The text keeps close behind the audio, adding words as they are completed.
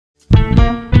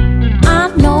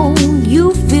I know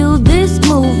you feel this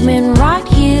movement right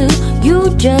here.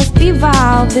 You just be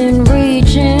vibing,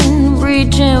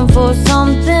 reaching for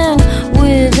something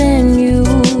within you.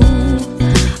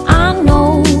 I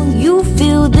know you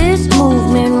feel this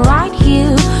movement right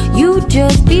here. You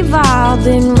just be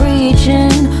vibing,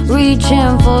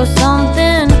 reaching for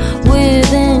something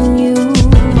within you.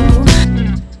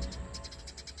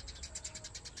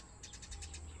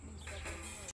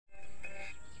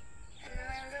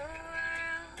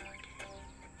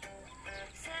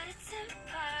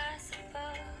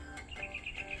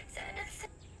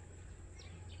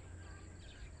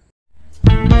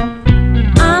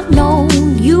 I know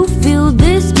you feel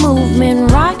this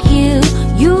movement right here.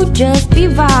 You just be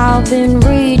vibing,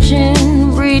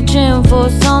 reaching for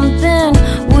something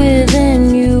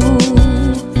within you.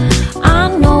 I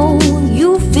know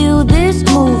you feel this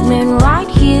movement right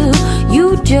here.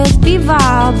 You just be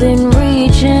vibing,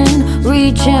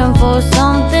 reaching for something